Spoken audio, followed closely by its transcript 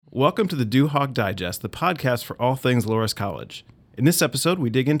Welcome to the Duhawk Digest, the podcast for all things Loras College. In this episode, we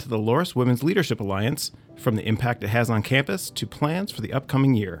dig into the Loras Women's Leadership Alliance, from the impact it has on campus to plans for the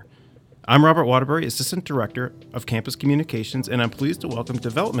upcoming year. I'm Robert Waterbury, Assistant Director of Campus Communications, and I'm pleased to welcome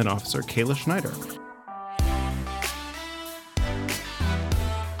Development Officer Kayla Schneider.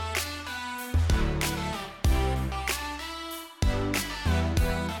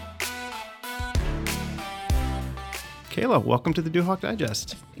 Kayla, welcome to the Duhawk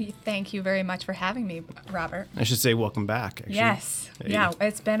Digest. Thank you very much for having me, Robert. I should say welcome back, actually. Yes. Hey. Yeah,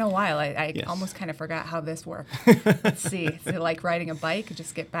 it's been a while. I Yes. almost kind of forgot how this worked. Let's see. Is it like riding a bike?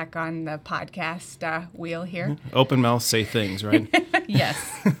 Just get back on the podcast wheel here. Open mouth, say things, right? Yes.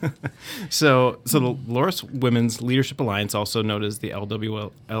 So the Loras Women's Leadership Alliance, also known as the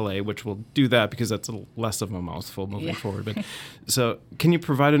LWLA, which we'll do that because that's less of a mouthful moving forward. But so can you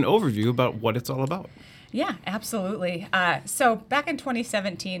provide an overview about what it's all about? Yeah, absolutely. So back in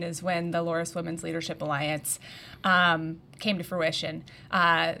 2017 is when the Loras Women's Leadership Alliance came to fruition.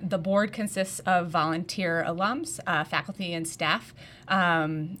 The board consists of volunteer alums, faculty, and staff.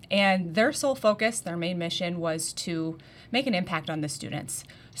 And their sole focus, their main mission, was to make an impact on the students.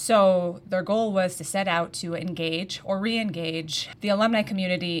 So their goal was to set out to engage or re-engage the alumni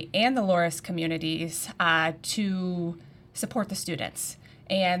community and the Loras communities to support the students.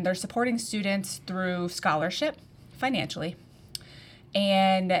 And they're supporting students through scholarship, financially.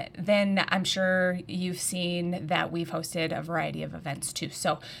 And then I'm sure you've seen that we've hosted a variety of events too.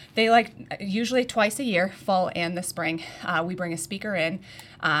 So they usually twice a year, fall and the spring, we bring a speaker in.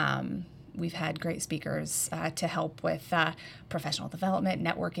 We've had great speakers to help with professional development,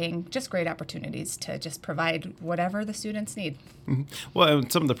 networking, just great opportunities to just provide whatever the students need. Mm-hmm. Well,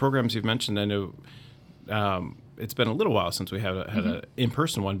 some of the programs you've mentioned, I know it's been a little while since we had an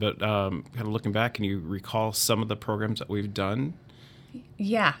in-person one, but kind of looking back, can you recall some of the programs that we've done?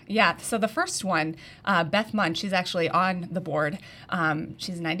 Yeah. So the first one, Beth Munn, she's actually on the board.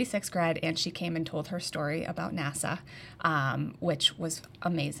 She's a 96 grad, and she came and told her story about NASA, which was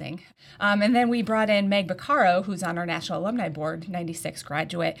amazing. And then we brought in Meg Baccaro, who's on our National Alumni Board, 96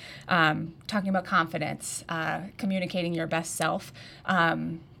 graduate, talking about confidence, communicating your best self.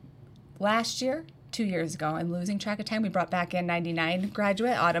 Last year, 2 years ago, I'm losing track of time, we brought back in 99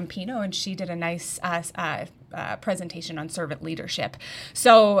 graduate, Autumn Pino, and she did a nice presentation on servant leadership.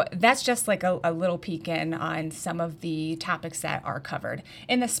 So that's just like a little peek in on some of the topics that are covered.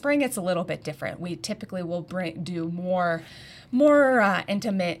 In the spring, it's a little bit different. We typically will do more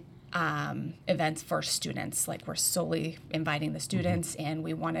intimate events for students. Like, we're solely inviting the students, and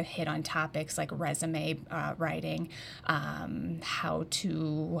we want to hit on topics like resume writing, how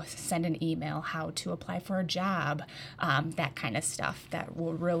to send an email, how to apply for a job, that kind of stuff that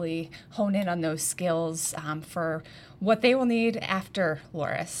will really hone in on those skills for what they will need after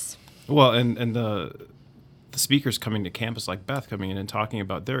Loras. Well, and the speakers coming to campus, like Beth coming in and talking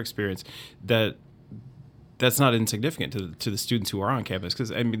about their experience, that's not insignificant to the students who are on campus,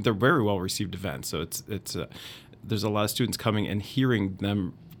 because I mean, they're very well received events. So it's there's a lot of students coming and hearing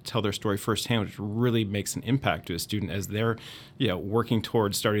them tell their story firsthand, which really makes an impact to a student as they're working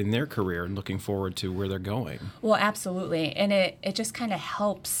towards starting their career and looking forward to where they're going. Well, absolutely, and it just kind of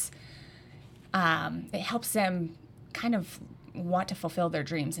helps. It helps them kind of want to fulfill their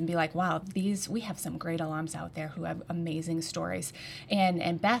dreams and be like, wow, we have some great alums out there who have amazing stories.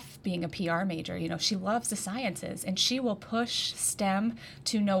 And Beth, being a PR major, she loves the sciences, and she will push STEM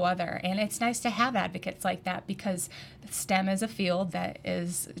to no other. And it's nice to have advocates like that, because STEM is a field that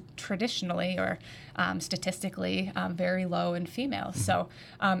is traditionally or statistically very low in females. So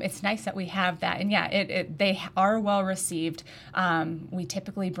it's nice that we have that. And they are well received. We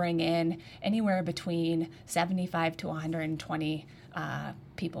typically bring in anywhere between 75 to 120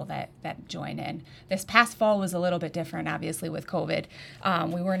 people that join in. This past fall was a little bit different, obviously, with COVID.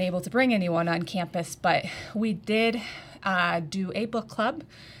 We weren't able to bring anyone on campus, but we did do a book club.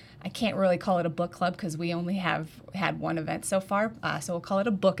 I can't really call it a book club because we only have had one event so far, so we'll call it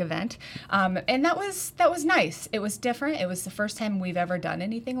a book event. And that was nice. It was different. It was the first time we've ever done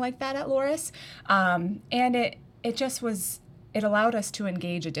anything like that at Loras, and it just was. It allowed us to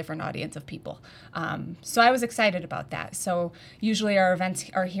engage a different audience of people. So I was excited about that. So usually our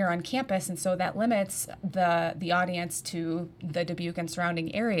events are here on campus, and so that limits the audience to the Dubuque and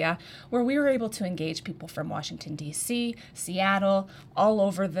surrounding area, where we were able to engage people from Washington, D.C., Seattle, all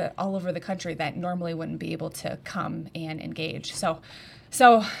over the country that normally wouldn't be able to come and engage. So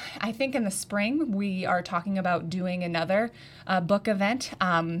I think in the spring we are talking about doing another book event.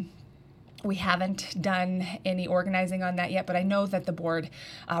 We haven't done any organizing on that yet, but I know that the board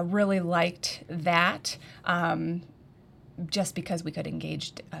really liked that just because we could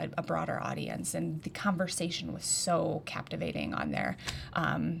engage a broader audience. And the conversation was so captivating on there.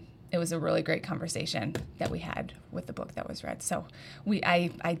 It was a really great conversation that we had with the book that was read. So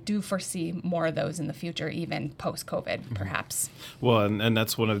I do foresee more of those in the future, even post-COVID, perhaps. Well, and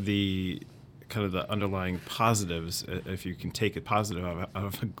that's one of the kind of the underlying positives, if you can take it positive out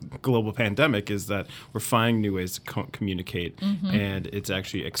of a global pandemic, is that we're finding new ways to communicate, and it's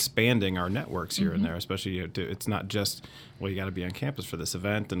actually expanding our networks here and there, especially it's not just, well, you got to be on campus for this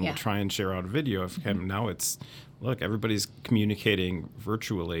event, and we'll try and share out a video. Now it's, look, everybody's communicating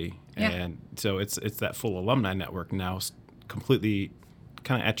virtually, and so it's that full alumni network now completely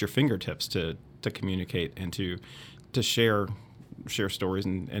kind of at your fingertips to communicate and to share stories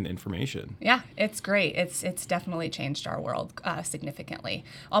and information. Yeah, it's great. It's definitely changed our world significantly,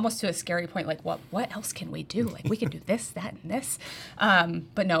 almost to a scary point. Like, what else can we do? Like, we can do this, that, and this.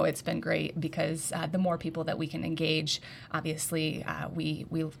 But no, it's been great because the more people that we can engage, obviously,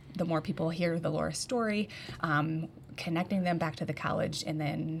 the more people hear the Loras story. Connecting them back to the college, and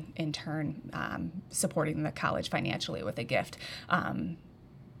then in turn supporting the college financially with a gift.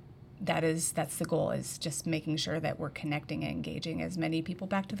 That's the goal, is just making sure that we're connecting and engaging as many people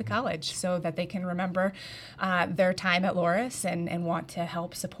back to the college so that they can remember their time at Loras and want to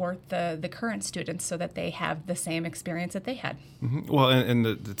help support the current students so that they have the same experience that they had. Mm-hmm. Well, and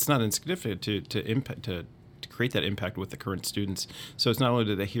it's not insignificant to create that impact with the current students. So it's not only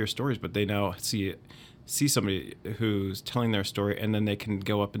do they hear stories, but they now see somebody who's telling their story, and then they can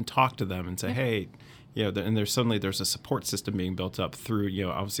go up and talk to them and say, hey, and there's a support system being built up through,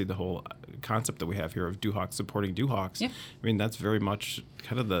 obviously the whole concept that we have here of DuHawks supporting DuHawks. Yeah. I mean, that's very much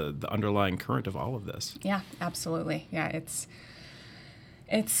kind of the underlying current of all of this. Yeah, absolutely. Yeah,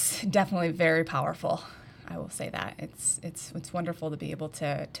 it's definitely very powerful. I will say that it's wonderful to be able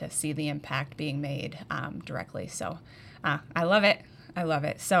to see the impact being made directly. So I love it. I love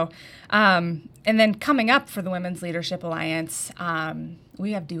it. So, and then coming up for the Women's Leadership Alliance,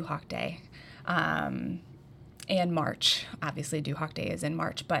 we have DuHawk Day. And March. Obviously, DuHawk Day is in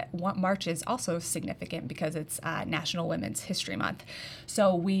March, but March is also significant because it's National Women's History Month.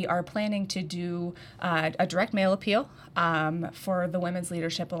 So we are planning to do a direct mail appeal for the Women's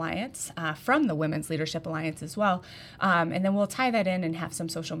Leadership Alliance, from the Women's Leadership Alliance as well. And then we'll tie that in and have some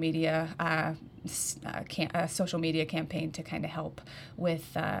social media social media campaign to kind of help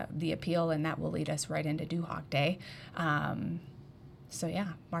with the appeal, and that will lead us right into DuHawk Day. So yeah,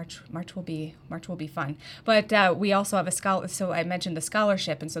 March will be fun. But we also have so I mentioned the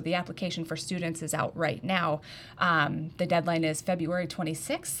scholarship, and so the application for students is out right now. The deadline is February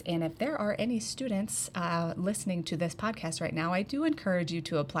 26th, and if there are any students listening to this podcast right now, I do encourage you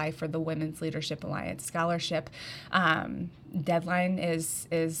to apply for the Women's Leadership Alliance scholarship. Deadline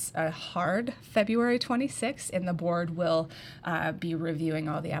is a hard February 26th, and the board will be reviewing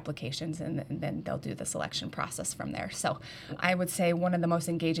all the applications, and then they'll do the selection process from there. So I would say one of the most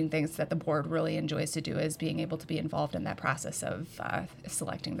engaging things that the board really enjoys to do is being able to be involved in that process of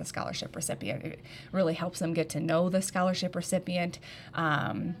selecting the scholarship recipient. It really helps them get to know the scholarship recipient,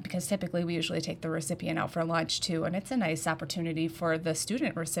 because typically we usually take the recipient out for lunch too, and it's a nice opportunity for the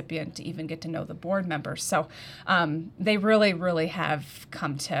student recipient to even get to know the board members. So they really have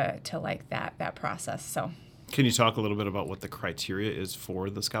come to like that process. So can you talk a little bit about what the criteria is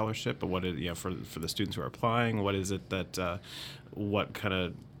for the scholarship, but what it, for the students who are applying? What is it that what kind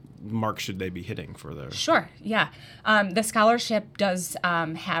of mark should they be hitting for their? Sure. Yeah. The scholarship does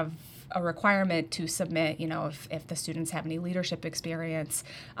have a requirement to submit, if the students have any leadership experience,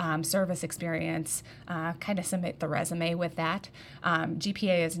 service experience, kind of submit the resume with that.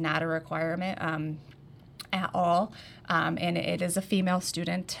 GPA is not a requirement at all, and it is a female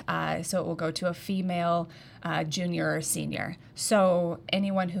student, so it will go to a female junior or senior. So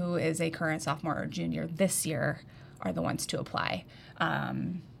anyone who is a current sophomore or junior this year are the ones to apply.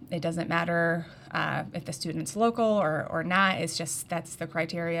 It doesn't matter if the student's local or not. It's just that's the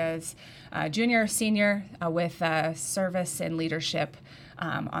criteria is junior or senior with service and leadership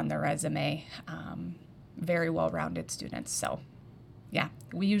on their resume. Very well-rounded students. So yeah,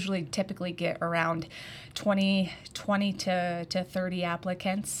 we typically get around 20 to 30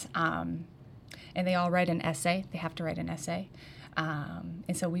 applicants, and they all write an essay. They have to write an essay.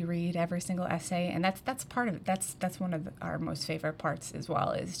 And so we read every single essay, and that's part of it. That's one of our most favorite parts as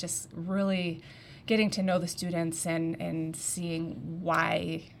well, is just really getting to know the students and seeing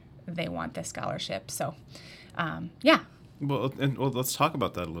why they want this scholarship. So, yeah, Well, let's talk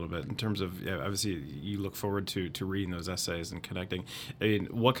about that a little bit in terms of, obviously you look forward to reading those essays and connecting. I mean,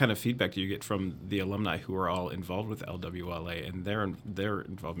 what kind of feedback do you get from the alumni who are all involved with LWLA and their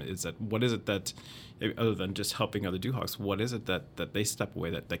involvement? Is that, what is it that, other than just helping other Duhawks, what is it that they step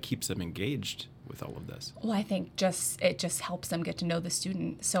away that keeps them engaged with all of this? Well, I think it just helps them get to know the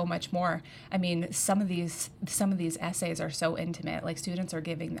student so much more. I mean, some of these essays are so intimate. Like, students are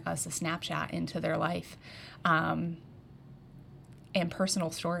giving us a snapshot into their life. And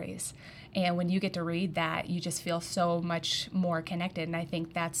personal stories. And when you get to read that, you just feel so much more connected. And I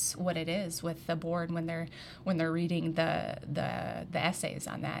think that's what it is with the board when they're reading the essays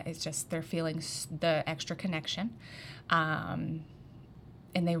on that. It's just they're feeling the extra connection. And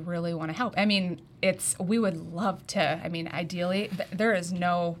they really want to help. I mean, we would love to, I mean, ideally, there is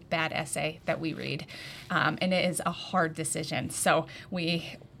no bad essay that we read. And it is a hard decision. So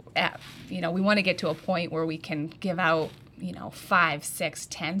we want to get to a point where we can give out 5, 6,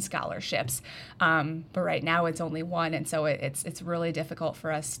 10 scholarships. But right now it's only one. And so it's really difficult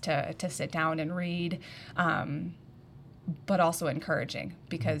for us to sit down and read, but also encouraging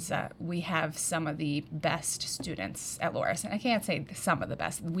because we have some of the best students at Loras. And I can't say some of the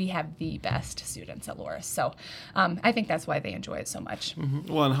best. We have the best students at Loras. So I think that's why they enjoy it so much.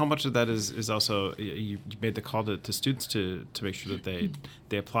 Mm-hmm. Well, and how much of that is also, you made the call to students to make sure that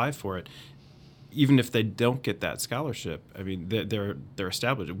they apply for it. Even if they don't get that scholarship, I mean, they're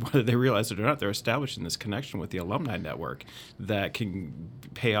established, whether they realize it or not, they're establishing this connection with the alumni network that can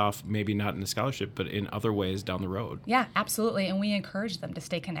pay off, maybe not in a scholarship, but in other ways down the road. Yeah, absolutely. And we encourage them to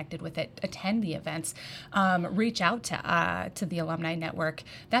stay connected with it, attend the events, reach out to the alumni network.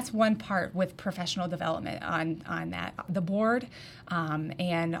 That's one part with professional development on that. The board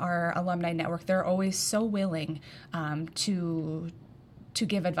and our alumni network, they're always so willing to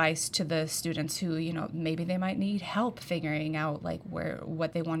give advice to the students who, maybe they might need help figuring out like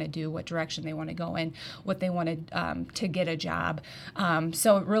what they want to do, what direction they want to go in, what they want to get a job.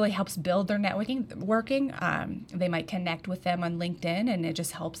 So it really helps build their networking. They might connect with them on LinkedIn, and it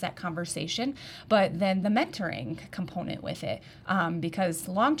just helps that conversation. But then the mentoring component with it, because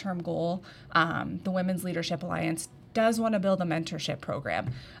long-term goal, the Women's Leadership Alliance does want to build a mentorship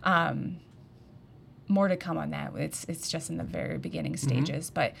program. More to come on that. It's just in the very beginning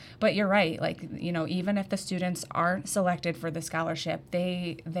stages. Mm-hmm. But you're right. Like, even if the students aren't selected for the scholarship,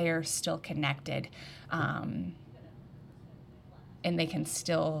 they are still connected, and they can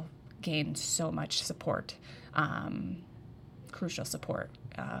still gain so much support, crucial support,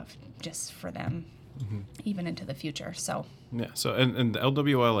 just for them, mm-hmm. even into the future. So yeah. So and the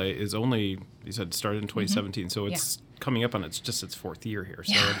LWLA is only, you said, started in 2017. Mm-hmm. So it's coming up on its fourth year here.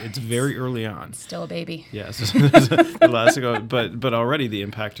 So it's very early on. It's still a baby. Yes. But already the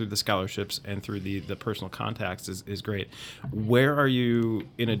impact through the scholarships and through the personal contacts is great. Where are you,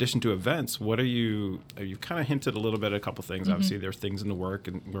 in addition to events, you've kind of hinted a little bit at a couple things. Mm-hmm. Obviously there's things in the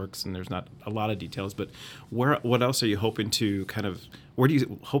works and there's not a lot of details, but what else are you hoping to where do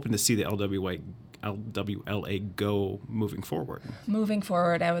you hoping to see the LWLA go moving forward? Moving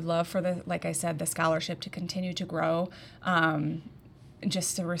forward, I would love for like I said, the scholarship to continue to grow,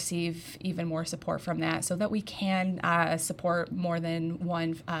 just to receive even more support from that so that we can support more than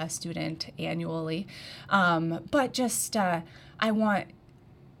one student annually. But just, I want,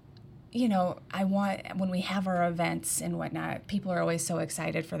 when we have our events and whatnot, people are always so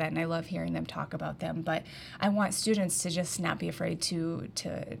excited for that, and I love hearing them talk about them. But I want students to just not be afraid to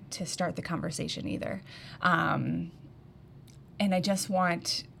start the conversation either. And I just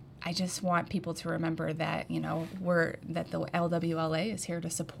want people to remember that that the LWLA is here to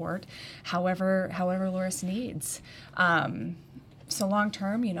support however Loras needs. So long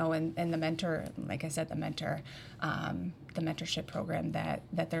term, and the mentor, like I said, the mentorship program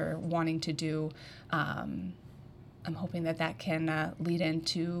that they're wanting to do, I'm hoping that can lead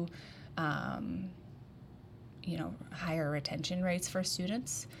into, higher retention rates for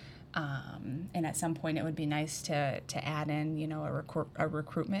students. And at some point, it would be nice to add in, a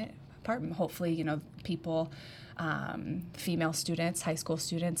recruitment part. Hopefully, people, female students, high school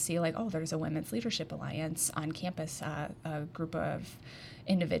students see like, oh, there's a Women's Leadership Alliance on campus, a group of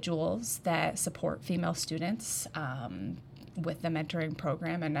individuals that support female students with the mentoring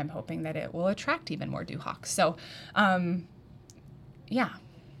program, and I'm hoping that it will attract even more Duhawks. So, yeah.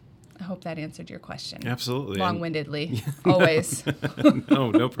 I hope that answered your question. Absolutely. Long-windedly, always.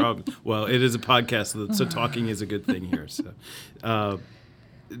 No problem. Well, it is a podcast, so talking is a good thing here. So,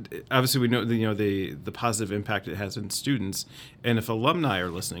 obviously we know the positive impact it has in students, and if alumni are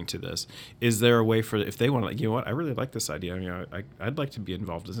listening to this, is there a way for, if they want to, like, you know what, I really like this idea, I'd like to be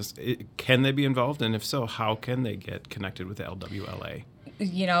involved in this, can they be involved, and if so, how can they get connected with the LWLA?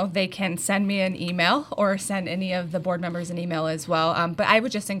 They can send me an email or send any of the board members an email as well. But I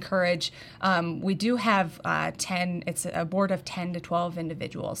would just encourage, we do have 10, it's a board of 10 to 12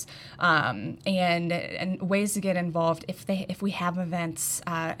 individuals. And ways to get involved, if we have events,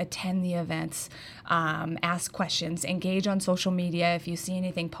 attend the events, ask questions, engage on social media. If you see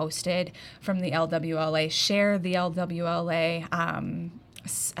anything posted from the LWLA, share the LWLA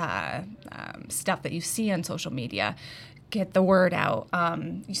stuff that you see on social media. Get the word out,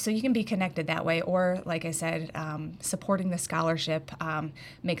 so you can be connected that way. Or, like I said, supporting the scholarship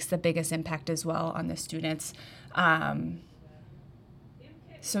makes the biggest impact as well on the students.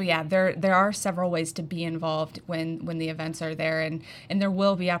 So yeah, there are several ways to be involved when the events are there, and there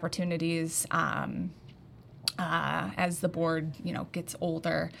will be opportunities as the board gets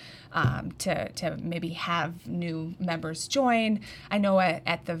older to maybe have new members join. I know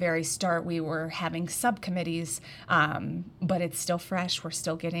at the very start we were having subcommittees, but it's still fresh. We're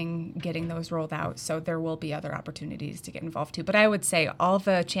still getting those rolled out, so there will be other opportunities to get involved too. But I would say all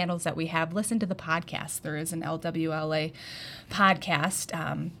the channels that we have, listen to the podcast. There is an LWLA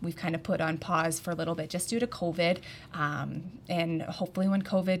podcast. We've kind of put on pause for a little bit just due to COVID, and hopefully when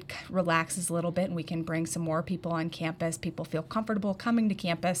COVID relaxes a little bit and we can bring some more people on campus, people feel comfortable coming to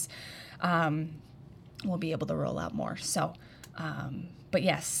campus, we'll be able to roll out more. So, but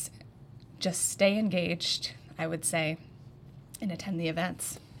yes, just stay engaged, I would say, and attend the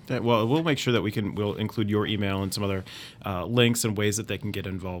events. Well, we'll make sure that we'll include your email and some other links and ways that they can get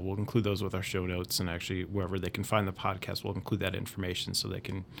involved. We'll include those with our show notes, and actually wherever they can find the podcast, we'll include that information so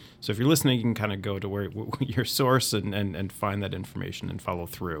if you're listening, you can kind of go to where your source and find that information and follow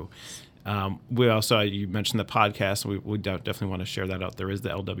through. We also, you mentioned the podcast. We definitely want to share that out. There is the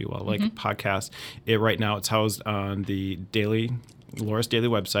LWL podcast. Right now it's housed on the Loras Daily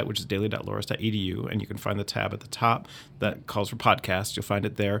website, which is daily.loras.edu, and you can find the tab at the top that calls for podcasts. You'll find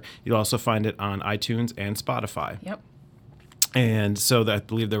it there. You'll also find it on iTunes and Spotify. Yep. And so I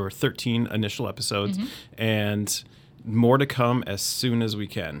believe there were 13 initial episodes, and more to come as soon as we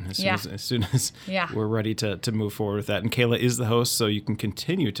can, as soon as we're ready to move forward with that. And Kayla is the host, so you can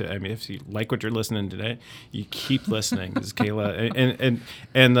continue to, if you like what you're listening today, you keep listening. Because Kayla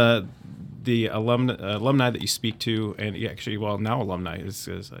and the alumni that you speak to, and actually, now alumni, is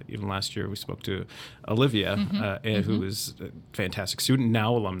even last year we spoke to Olivia, who is a fantastic student,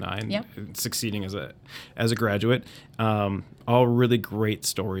 now alumni, and succeeding as a graduate. All really great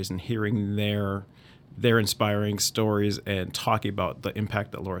stories, and hearing their inspiring stories and talking about the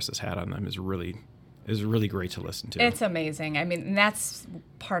impact that Loras has had on them is really great to listen to. It's amazing. And that's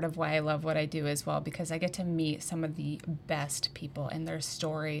part of why I love what I do as well, because I get to meet some of the best people and their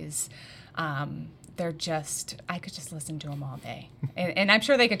stories. I could just listen to them all day. And I'm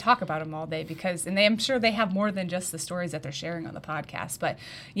sure they could talk about them all day I'm sure they have more than just the stories that they're sharing on the podcast. But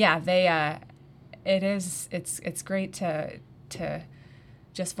yeah, it's great to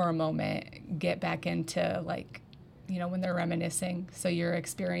just for a moment get back into when they're reminiscing. So you're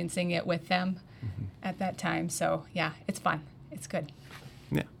experiencing it with them at that time. So yeah, it's fun. It's good.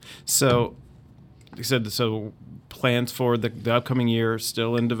 Yeah. So you said, plans for the upcoming year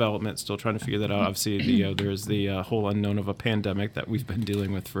still in development, still trying to figure that out. Obviously, there's the whole unknown of a pandemic that we've been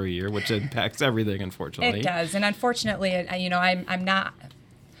dealing with for a year, which impacts everything, unfortunately. It does. And unfortunately,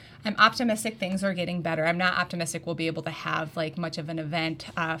 I'm optimistic things are getting better. I'm not optimistic we'll be able to have much of an event,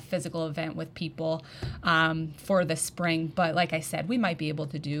 physical event with people for the spring. But like I said, we might be able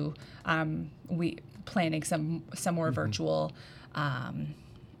to do planning some more virtual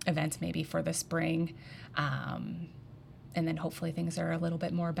events maybe for the spring. And then hopefully things are a little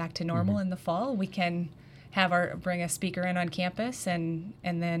bit more back to normal in the fall. We can bring a speaker in on campus, and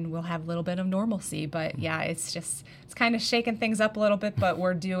then we'll have a little bit of normalcy. But yeah, it's kind of shaking things up a little bit, but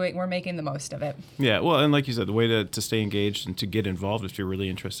we're making the most of it. Yeah, well, and like you said, the way to stay engaged and to get involved if you're really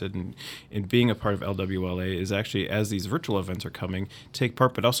interested in being a part of LWLA is actually, as these virtual events are coming, take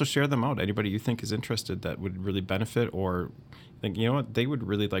part, but also share them out. Anybody you think is interested that would really benefit, or think, they would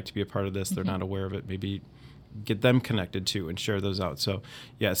really like to be a part of this, they're not aware of it, maybe get them connected to and share those out. So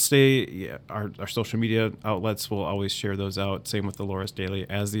our social media outlets will always share those out. Same with the Loras Daily.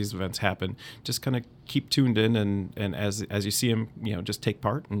 As these events happen, just kind of keep tuned in, and as you see them, just take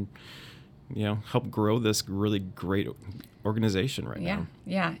part and help grow this really great organization right now.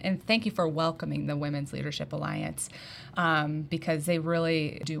 Yeah. And thank you for welcoming the Women's Leadership Alliance, because they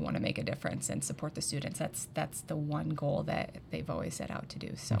really do want to make a difference and support the students. That's the one goal that they've always set out to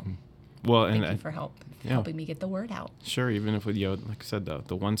do. So Well, thank you for helping me get the word out. Sure, even if like I said,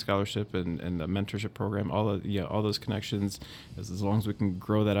 the one scholarship and the mentorship program, all those connections, as long as we can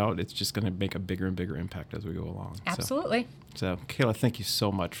grow that out, it's just going to make a bigger and bigger impact as we go along. Absolutely. So, Kayla, thank you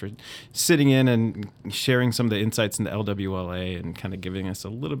so much for sitting in and sharing some of the insights in the LWLA and kind of giving us a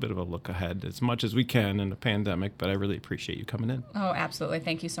little bit of a look ahead as much as we can in a pandemic, but I really appreciate you coming in. Oh, absolutely.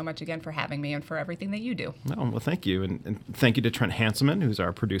 Thank you so much again for having me and for everything that you do. No, well, thank you. And thank you to Trent Hanselman, who's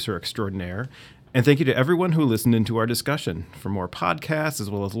our producer extraordinaire. And thank you to everyone who listened into our discussion. For more podcasts as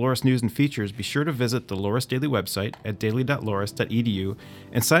well as Loras news and features, be sure to visit the Loras Daily website at daily.loras.edu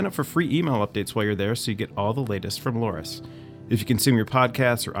and sign up for free email updates while you're there so you get all the latest from Loras. If you consume your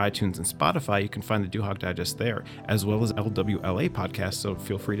podcasts or iTunes and Spotify, you can find the Duhawk Digest there, as well as LWLA podcasts, so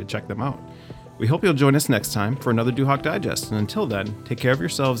feel free to check them out. We hope you'll join us next time for another Duhawk Digest, and until then, take care of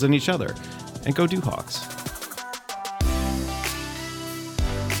yourselves and each other, and go Duhawks.